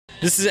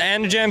This is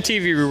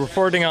AniJamTV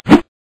reporting on.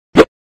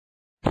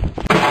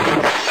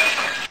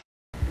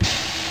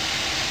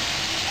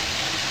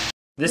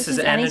 This is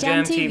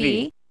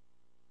AniJamTV.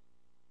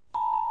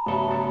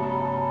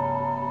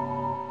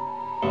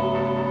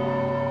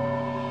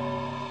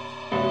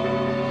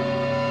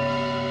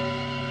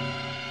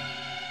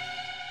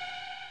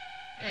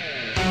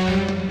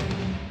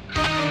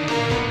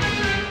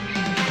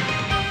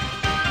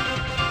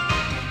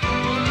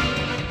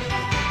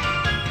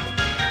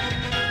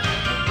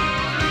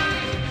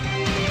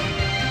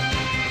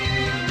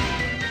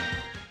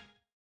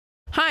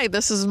 Hi,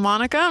 this is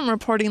Monica. I'm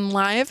reporting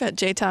live at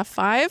JTAF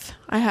 5.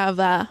 I have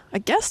a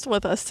guest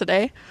with us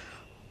today.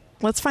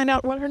 Let's find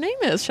out what her name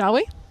is, shall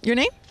we? Your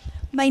name?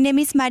 My name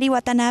is Mari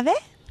Watanabe.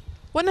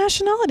 What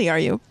nationality are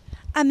you?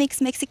 I'm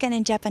mixed Mexican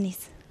and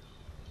Japanese.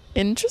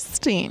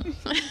 Interesting.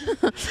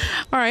 All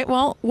right,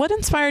 well, what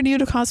inspired you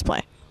to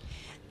cosplay?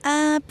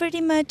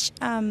 Pretty much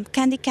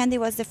Candy Candy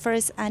was the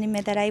first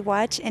anime that I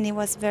watched, and it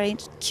was very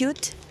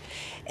cute.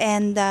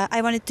 And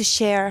I wanted to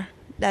share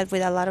that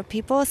with a lot of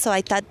people, so I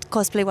thought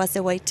cosplay was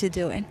the way to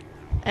do it.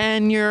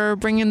 And you're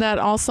bringing that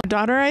also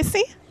daughter, I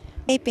see?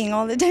 Aping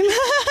all the time.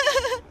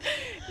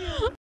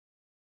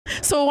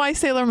 So why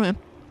Sailor Moon?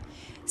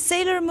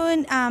 Sailor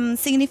Moon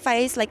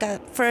signifies like a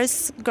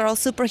first girl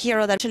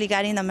superhero that actually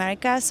got in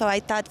America, so I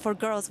thought for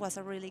girls was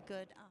a really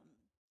good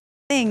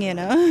thing, you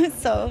know.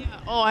 So.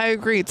 Oh, I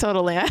agree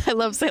totally. I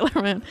love Sailor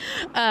Moon.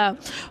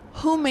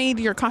 Who made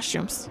your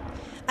costumes?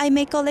 I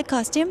make all the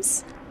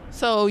costumes.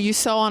 So you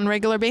sew on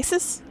regular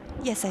basis?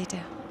 Yes, I do.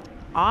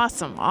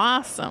 Awesome,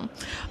 awesome.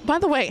 By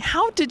the way,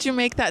 how did you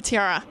make that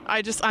tiara?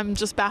 I'm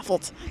just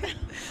baffled.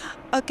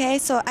 Okay,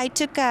 so I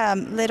took a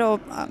little,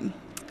 how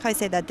I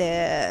say that,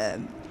 the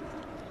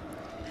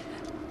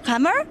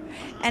hammer,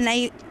 and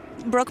I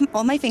broke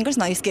all my fingers.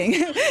 No, just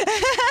kidding.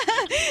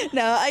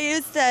 No, I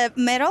used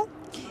metal,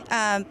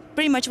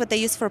 pretty much what they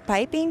use for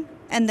piping,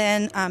 and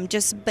then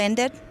just bend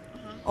it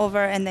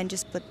over, and then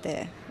just put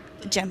the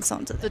gems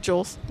onto the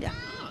jewels. Yeah.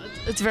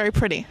 It's very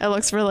pretty. It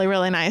looks really,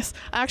 really nice.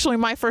 Actually,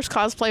 my first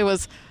cosplay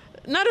was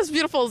not as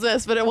beautiful as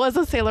this, but it was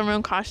a Sailor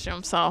Moon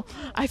costume, so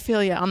I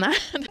feel you on that.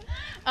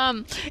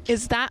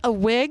 Is that a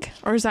wig,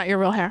 or is that your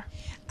real hair?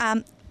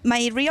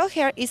 My real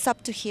hair is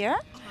up to here,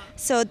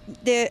 so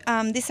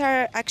these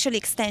are actually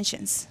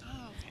extensions.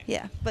 Oh, okay.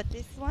 Yeah, but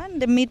this one,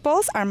 the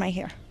meatballs, are my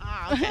hair.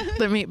 Ah, okay.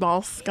 The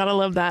meatballs. Gotta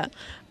love that.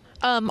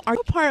 Are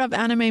you part of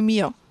Anime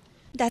Myu?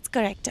 That's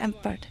correct. I'm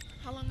part.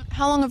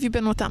 How long have you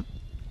been with them?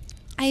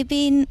 I've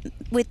been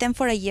with them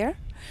for a year.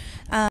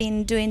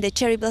 Been doing the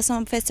Cherry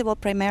Blossom Festival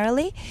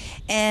primarily,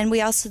 and we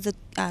also do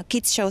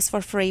kids shows for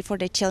free for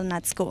the children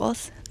at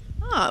schools.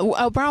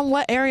 Around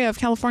what area of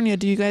California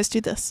do you guys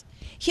do this?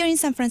 Here in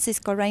San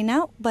Francisco right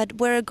now, but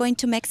we're going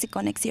to Mexico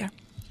next year.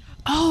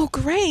 Oh,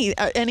 great.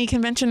 Any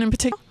convention in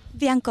particular?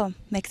 Bianco,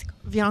 Mexico.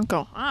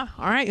 Bianco. All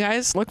right,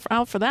 guys, look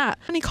out for that.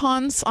 How many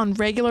cons on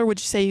regular would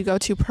you say you go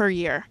to per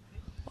year?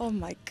 Oh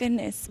my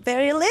goodness,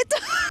 very little.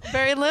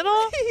 Very little?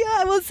 Yeah,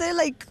 I would say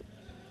like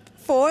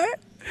 4.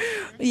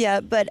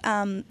 Yeah, but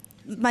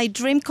my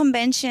dream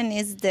convention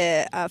is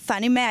the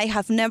Fanime. I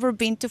have never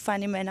been to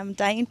Fanime, and I'm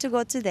dying to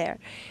go to there,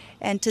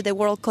 and to the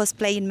World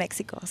Cosplay in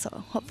Mexico, so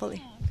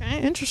hopefully.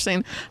 Okay,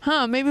 interesting.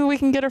 Maybe we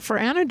can get her for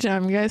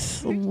AniJam. You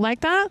guys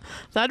like that?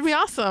 That'd be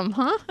awesome,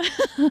 huh?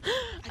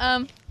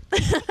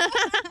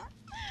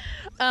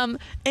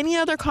 Any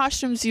other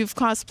costumes you've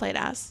cosplayed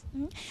as?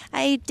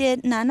 I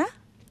did Nana.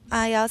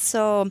 I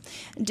also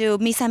do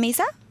Misa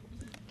Misa.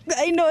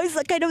 I know it's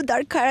a kind of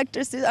dark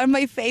characters. These are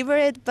my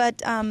favorite,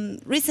 but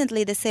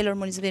recently the Sailor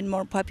Moon has been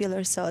more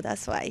popular, so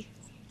that's why.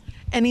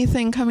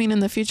 Anything coming in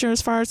the future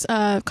as far as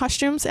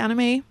costumes,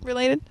 anime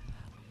related?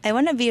 I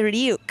want to be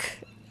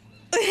Ryuk.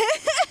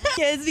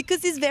 Yes,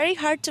 because it's very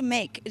hard to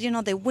make, you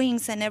know, the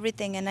wings and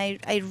everything, and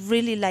I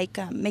really like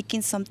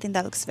making something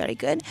that looks very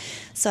good.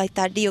 So I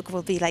thought Ryuk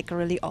will be like a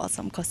really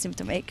awesome costume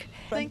to make.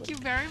 Thank you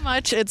very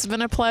much. It's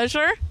been a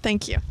pleasure.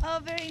 Thank you. Oh,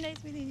 very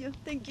nice meeting you.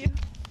 Thank you.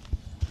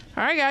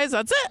 All right, guys,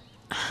 that's it.